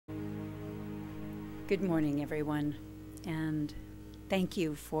Good morning, everyone, and thank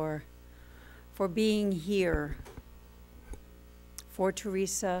you for being here for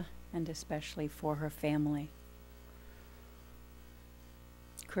Teresa and especially for her family.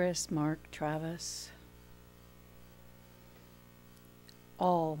 Chris, Mark, Travis,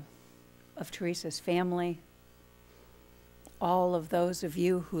 all of Teresa's family, all of those of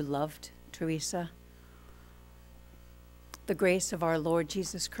you who loved Teresa. The grace of our Lord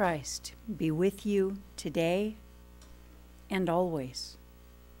Jesus Christ be with you today and always.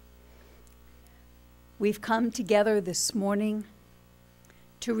 We've come together this morning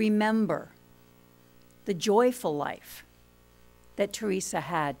to remember the joyful life that Teresa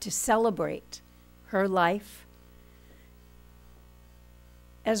had, to celebrate her life,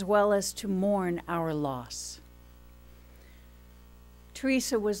 as well as to mourn our loss.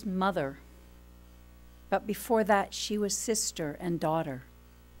 Teresa was mother, but before that, she was sister and daughter.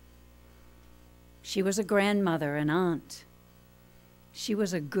 She was a grandmother and aunt. She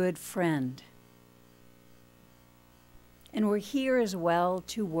was a good friend. And we're here as well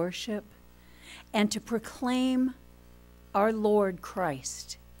to worship and to proclaim our Lord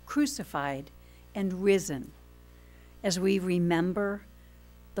Christ, crucified and risen, as we remember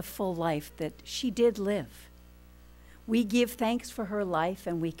the full life that she did live. We give thanks for her life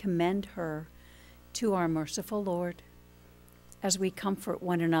and we commend her to our merciful Lord as we comfort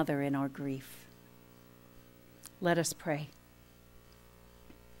one another in our grief. Let us pray.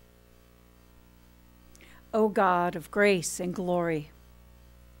 O God of grace and glory,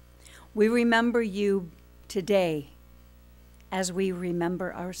 we remember you today as we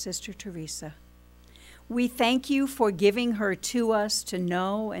remember our sister Teresa. We thank you for giving her to us to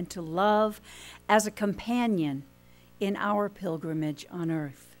know and to love as a companion in our pilgrimage on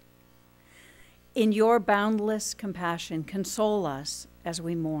earth. In your boundless compassion, console us as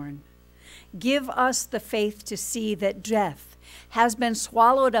we mourn. Give us the faith to see that death has been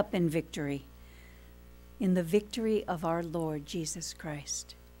swallowed up in victory, in the victory of our Lord Jesus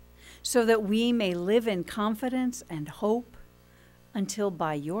Christ, so that we may live in confidence and hope until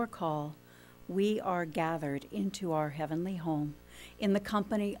by your call we are gathered into our heavenly home in the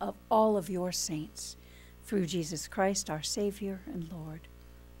company of all of your saints, through Jesus Christ, our Savior and Lord.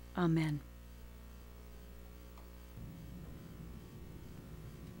 Amen.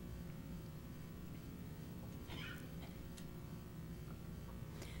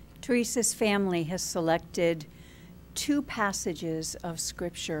 Teresa's family has selected two passages of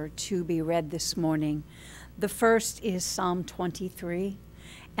Scripture to be read this morning. The first is Psalm 23,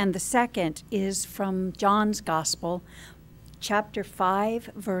 and the second is from John's Gospel, chapter 5,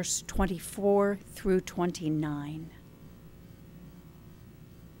 verse 24 through 29.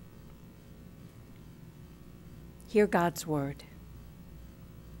 Hear God's word.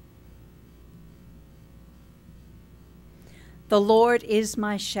 The Lord is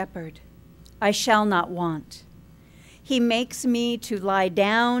my shepherd, I shall not want. He makes me to lie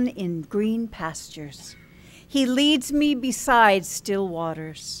down in green pastures. He leads me beside still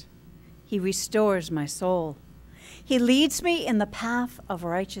waters. He restores my soul. He leads me in the path of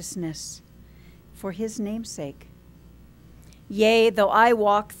righteousness for his name's sake. Yea, though I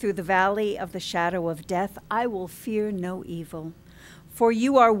walk through the valley of the shadow of death, I will fear no evil, for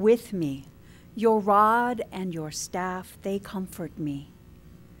you are with me. Your rod and your staff, they comfort me.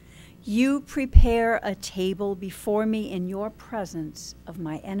 You prepare a table before me in your presence of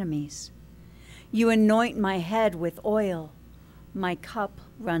my enemies. You anoint my head with oil. My cup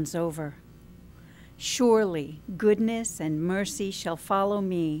runs over. Surely goodness and mercy shall follow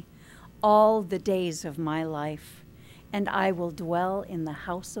me all the days of my life, and I will dwell in the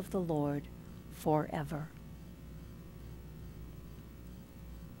house of the Lord forever.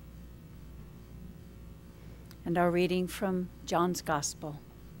 And our reading from John's Gospel.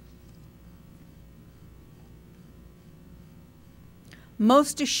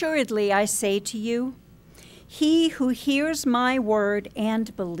 Most assuredly, I say to you, he who hears my word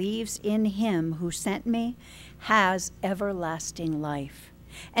and believes in him who sent me has everlasting life,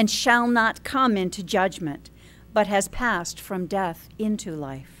 and shall not come into judgment, but has passed from death into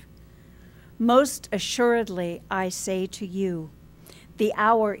life. Most assuredly, I say to you, the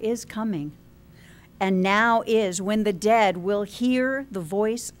hour is coming, and now is, when the dead will hear the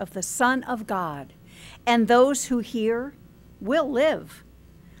voice of the Son of God, and those who hear will live.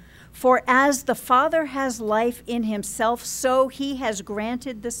 For as the Father has life in himself, so he has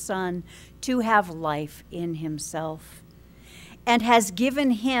granted the Son to have life in himself, and has given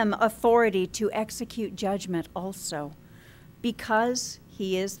him authority to execute judgment also, because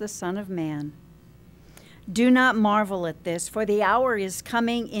he is the Son of Man. Do not marvel at this, for the hour is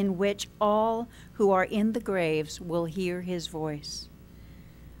coming in which all who are in the graves will hear his voice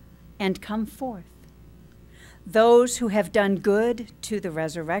and come forth. Those who have done good to the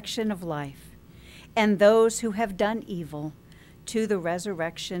resurrection of life, and those who have done evil to the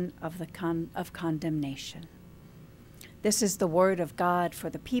resurrection of condemnation. This is the word of God for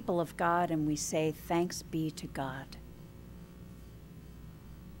the people of God, and we say, thanks be to God.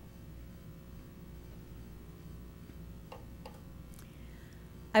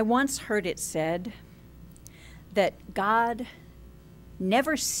 I once heard it said that God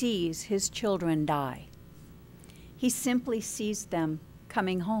never sees his children die. He simply sees them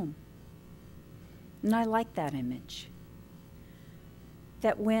coming home. And I like that image.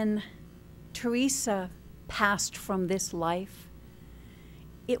 That when Teresa passed from this life,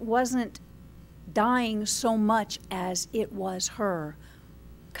 it wasn't dying so much as it was her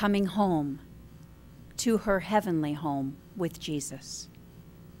coming home to her heavenly home with Jesus.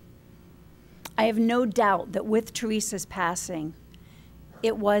 I have no doubt that with Teresa's passing,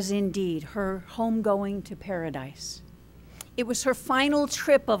 it was indeed her homegoing to paradise. It was her final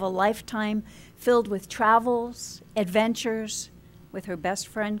trip of a lifetime filled with travels, adventures with her best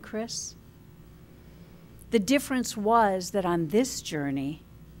friend, Chris. The difference was that on this journey,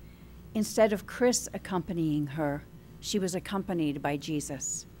 instead of Chris accompanying her, she was accompanied by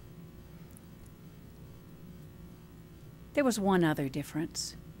Jesus. There was one other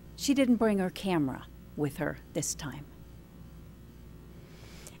difference. She didn't bring her camera with her this time.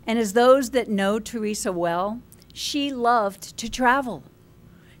 And as those that know Teresa well, she loved to travel.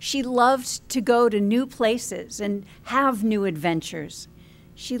 She loved to go to new places and have new adventures.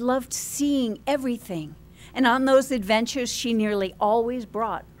 She loved seeing everything. And on those adventures, she nearly always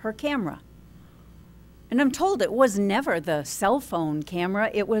brought her camera. And I'm told it was never the cell phone camera.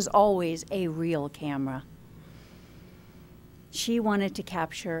 It was always a real camera. She wanted to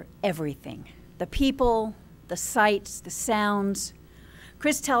capture everything, the people, the sights, the sounds.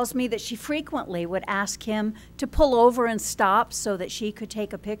 Chris tells me that she frequently would ask him to pull over and stop so that she could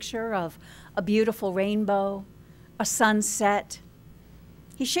take a picture of a beautiful rainbow, a sunset.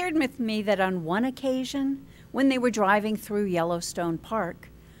 He shared with me that on one occasion, when they were driving through Yellowstone Park,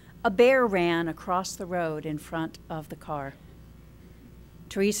 a bear ran across the road in front of the car.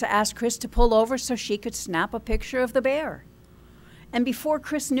 Teresa asked Chris to pull over so she could snap a picture of the bear. And before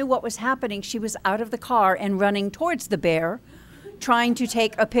Chris knew what was happening, she was out of the car and running towards the bear, trying to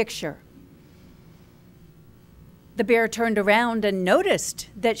take a picture. The bear turned around and noticed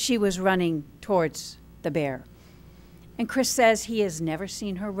that she was running towards the bear. And Chris says he has never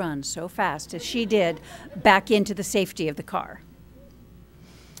seen her run so fast as she did back into the safety of the car.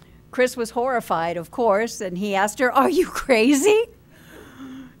 Chris was horrified, of course, and he asked her, "Are you crazy?"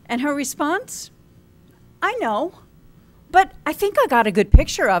 And her response, "I know, but I think I got a good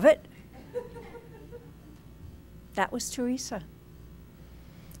picture of it." That was Teresa.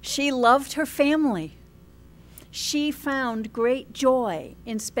 She loved her family. She found great joy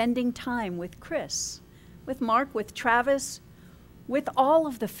in spending time with Chris, with Mark, with Travis, with all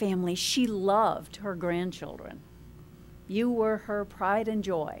of the family. She loved her grandchildren. You were her pride and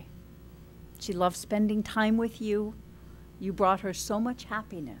joy. She loved spending time with you. You brought her so much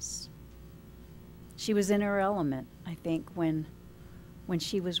happiness. She was in her element, I think, when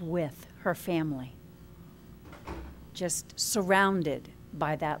she was with her family, just surrounded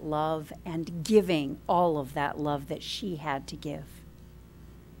by that love and giving all of that love that she had to give.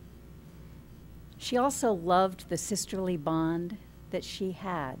 She also loved the sisterly bond that she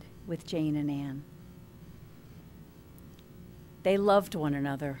had with Jane and Anne. They loved one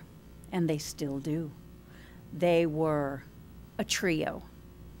another, and they still do. They were a trio.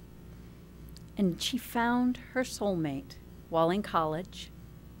 And she found her soulmate while in college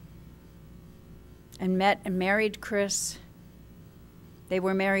and met and married Chris. They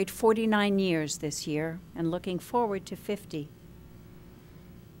were married 49 years this year and looking forward to 50.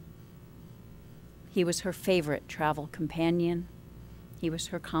 He was her favorite travel companion. He was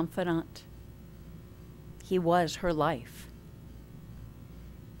her confidant. He was her life.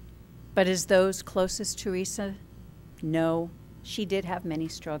 But as those closest to Teresa know, she did have many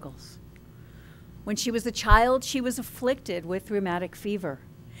struggles. When she was a child, she was afflicted with rheumatic fever.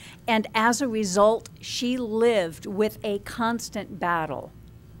 And as a result, she lived with a constant battle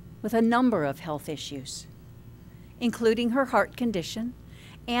with a number of health issues, including her heart condition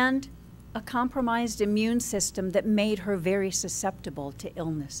and a compromised immune system that made her very susceptible to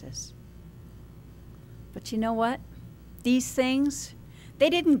illnesses. But you know what? These things, they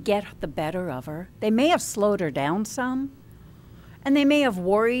didn't get the better of her. They may have slowed her down some, And they may have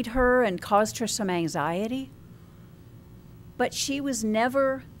worried her and caused her some anxiety. But she was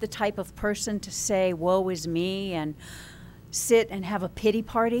never the type of person to say, woe is me, and sit and have a pity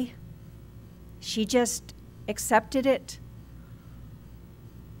party. She just accepted it,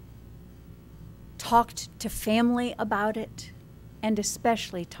 talked to family about it, and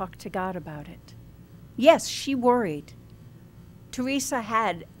especially talked to God about it. Yes, she worried. Teresa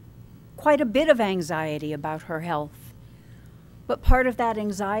had quite a bit of anxiety about her health, but part of that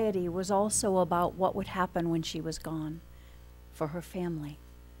anxiety was also about what would happen when she was gone for her family,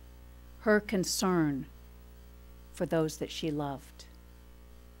 her concern for those that she loved.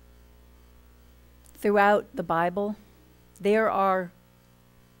 Throughout the Bible, there are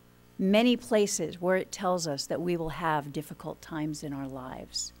many places where it tells us that we will have difficult times in our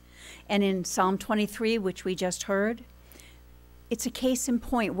lives. And in Psalm 23, which we just heard, it's a case in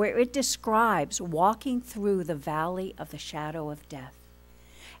point where it describes walking through the valley of the shadow of death.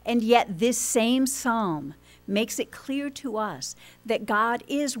 And yet this same psalm makes it clear to us that God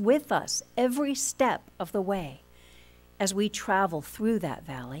is with us every step of the way as we travel through that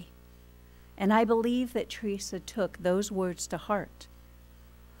valley. And I believe that Teresa took those words to heart.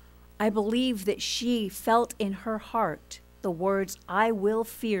 I believe that she felt in her heart the words, I will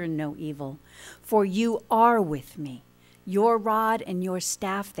fear no evil, for you are with me. Your rod and your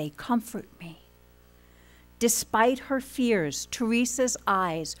staff, they comfort me. Despite her fears, Teresa's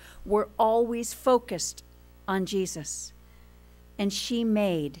eyes were always focused on Jesus, and she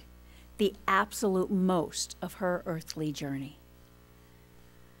made the absolute most of her earthly journey.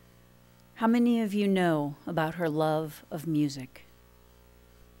 How many of you know about her love of music?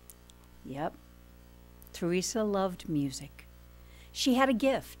 Yep, Teresa loved music. She had a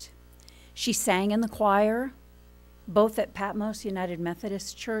gift. She sang in the choir, both at Patmos United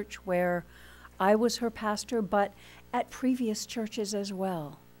Methodist Church, where I was her pastor, but at previous churches as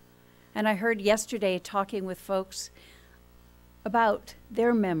well. And I heard yesterday talking with folks about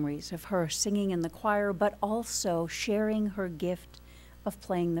their memories of her singing in the choir, but also sharing her gift of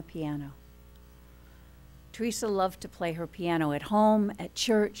playing the piano. Teresa loved to play her piano at home, at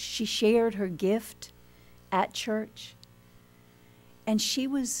church. She shared her gift at church. And she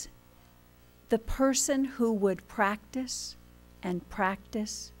was the person who would practice and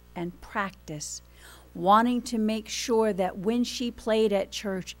practice and practice, wanting to make sure that when she played at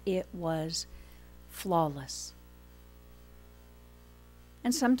church, it was flawless.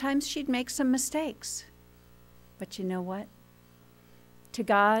 And sometimes she'd make some mistakes. But you know what? To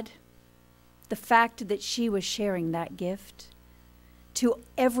God, the fact that she was sharing that gift to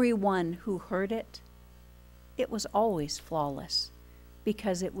everyone who heard it, it was always flawless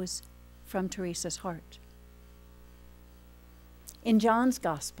because it was from Teresa's heart. In John's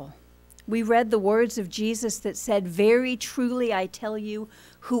Gospel, we read the words of Jesus that said, very truly I tell you,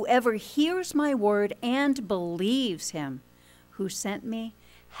 whoever hears my word and believes him who sent me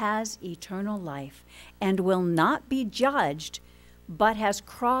has eternal life and will not be judged, but has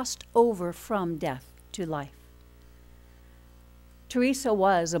crossed over from death to life. Teresa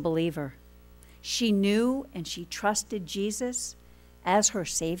was a believer. She knew and she trusted Jesus as her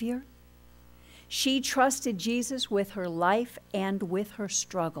Savior. She trusted Jesus with her life and with her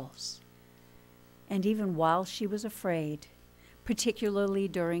struggles. And even while she was afraid, particularly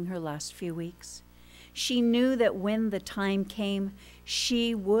during her last few weeks, she knew that when the time came,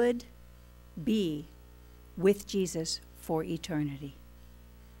 she would be with Jesus for eternity.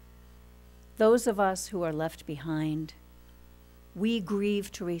 Those of us who are left behind, we grieve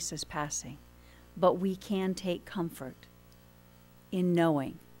Teresa's passing, but we can take comfort in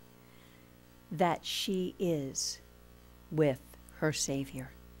knowing that she is with her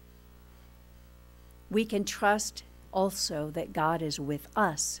Savior. We can trust also that God is with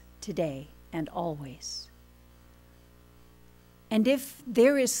us today and always. And if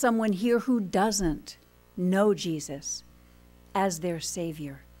there is someone here who doesn't know Jesus as their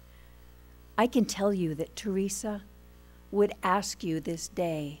Savior, I can tell you that Teresa would ask you this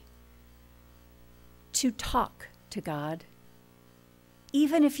day to talk to God.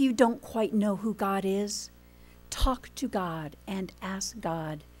 Even if you don't quite know who God is, talk to God and ask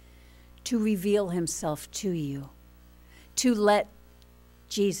God to reveal himself to you, to let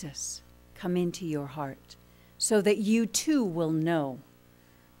Jesus come into your heart so that you too will know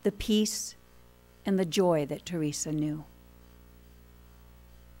the peace and the joy that Teresa knew.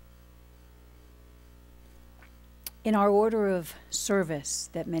 In our order of service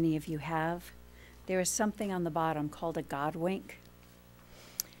that many of you have, there is something on the bottom called a God wink.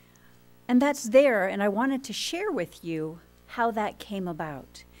 And that's there, and I wanted to share with you how that came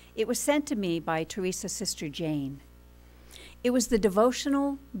about. It was sent to me by Teresa's sister Jane. It was the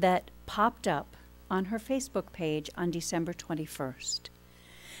devotional that popped up on her Facebook page on December 21st.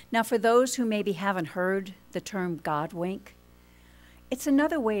 Now, for those who maybe haven't heard the term God wink, it's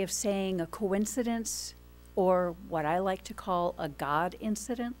another way of saying a coincidence, or what I like to call a God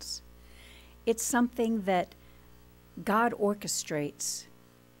incidence. It's something that God orchestrates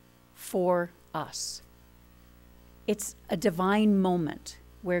for us. It's a divine moment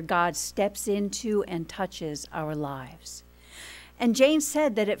where God steps into and touches our lives. And Jane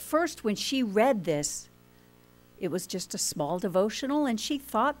said that at first when she read this, it was just a small devotional, and she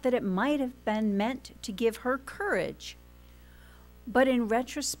thought that it might have been meant to give her courage. But in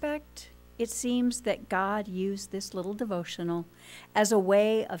retrospect, it seems that God used this little devotional as a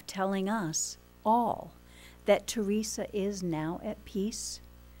way of telling us all that Teresa is now at peace,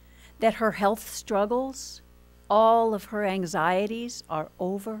 that her health struggles, all of her anxieties are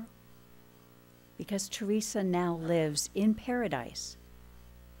over, because Teresa now lives in paradise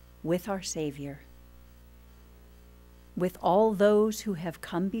with our Savior, with all those who have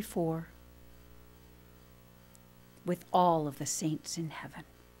come before, with all of the saints in heaven.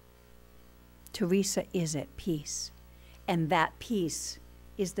 Teresa is at peace, and that peace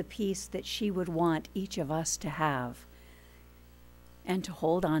is the peace that she would want each of us to have and to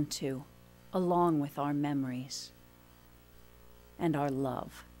hold on to, along with our memories and our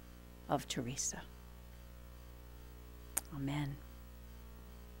love of Teresa. Amen.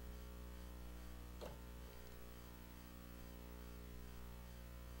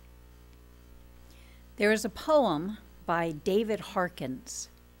 There is a poem by David Harkins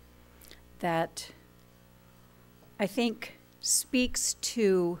that I think speaks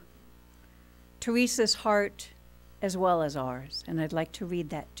to Teresa's heart as well as ours, and I'd like to read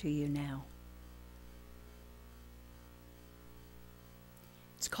that to you now.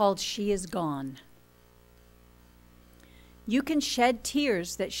 It's called She Is Gone. You can shed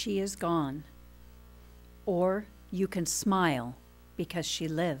tears that she is gone, or you can smile because she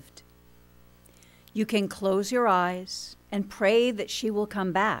lived. You can close your eyes and pray that she will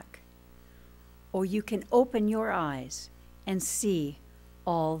come back, or you can open your eyes and see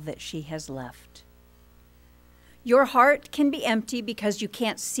all that she has left. Your heart can be empty because you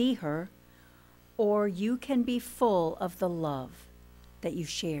can't see her, or you can be full of the love that you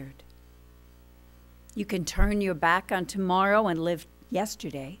shared. You can turn your back on tomorrow and live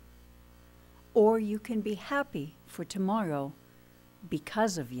yesterday, or you can be happy for tomorrow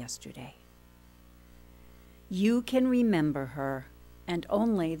because of yesterday. You can remember her and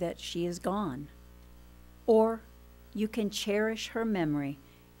only that she is gone, or you can cherish her memory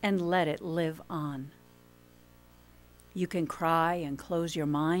and let it live on. You can cry and close your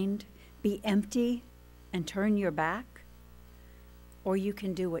mind, be empty and turn your back, or you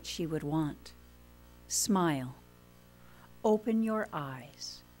can do what she would want. Smile, open your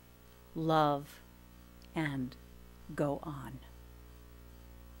eyes, love, and go on.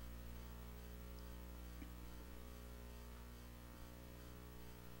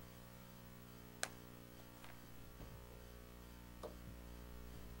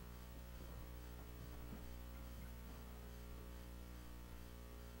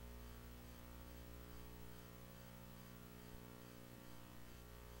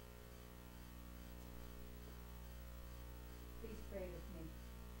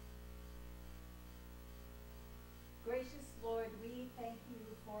 Gracious Lord, we thank you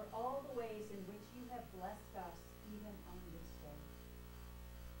for all the ways in which you have blessed us even on this day.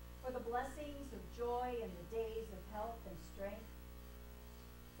 For the blessings of joy in the days of health and strength,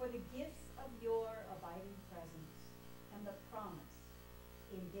 for the gifts of your abiding presence and the promise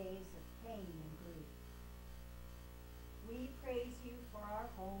in days of pain and grief. We praise you for our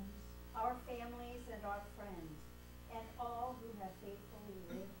homes, our families, and our friends, and all who have faithfully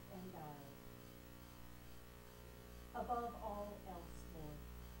lived and died. Above all else, Lord,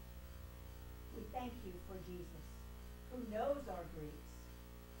 we thank you for Jesus, who knows our griefs,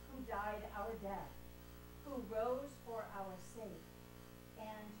 who died our death, who rose for our sake,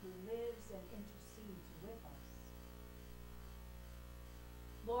 and who lives and intercedes with us.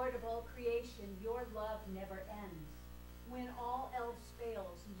 Lord of all creation, your love never ends. When all else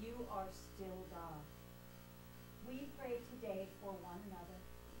fails, you are still God. We pray today for one another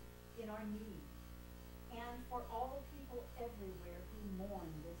in our need, and for all people everywhere who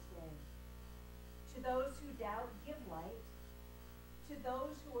mourn this day. To those who doubt, give light. To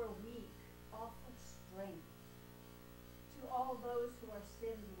those who are weak, offer strength. To all those who are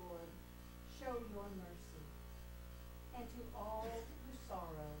sinned, Lord, show your mercy. And to all who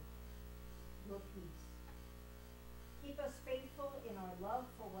sorrow, your peace. Keep us faithful in our love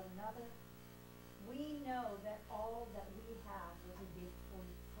for one another. We know that all that we have was a gift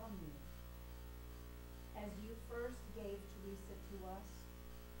from you. As you first gave Teresa to us,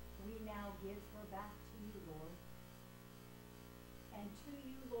 we now give her back to you, Lord. And to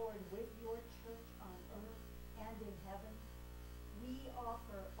you, Lord, with your church on earth and in heaven, we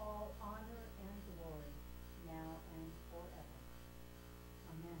offer all honor and glory, now and forever.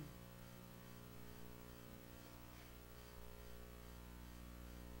 Amen.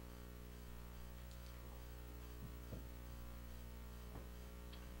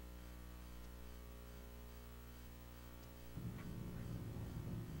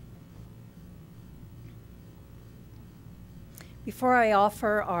 Before I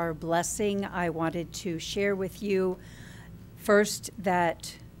offer our blessing, I wanted to share with you first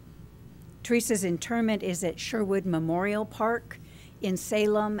that Teresa's interment is at Sherwood Memorial Park in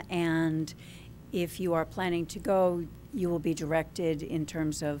Salem, and if you are planning to go, you will be directed in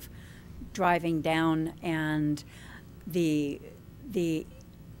terms of driving down, and the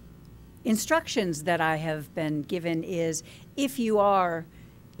instructions that I have been given is if you are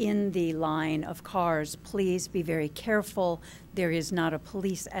in the line of cars, please be very careful. There is not a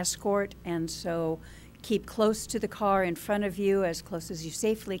police escort, and so keep close to the car in front of you, as close as you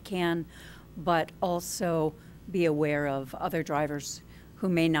safely can, but also be aware of other drivers who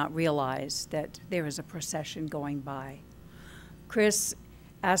may not realize that there is a procession going by. Chris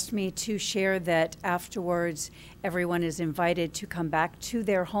asked me to share that afterwards everyone is invited to come back to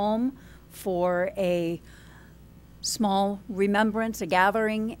their home for a small remembrance, a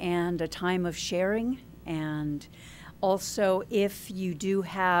gathering, and a time of sharing. And also, if you do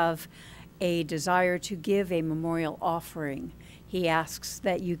have a desire to give a memorial offering, he asks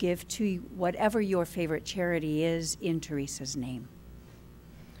that you give to whatever your favorite charity is in Teresa's name.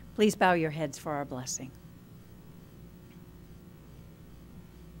 Please bow your heads for our blessing.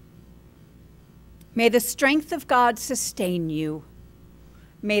 May the strength of God sustain you.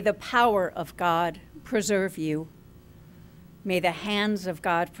 May the power of God preserve you. May the hands of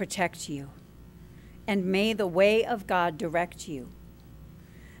God protect you, and may the way of God direct you.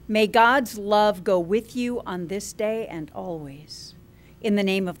 May God's love go with you on this day and always. In the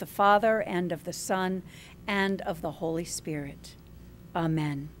name of the Father, and of the Son, and of the Holy Spirit.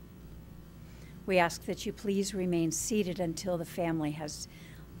 Amen. We ask that you please remain seated until the family has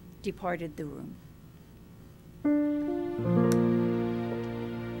departed the room.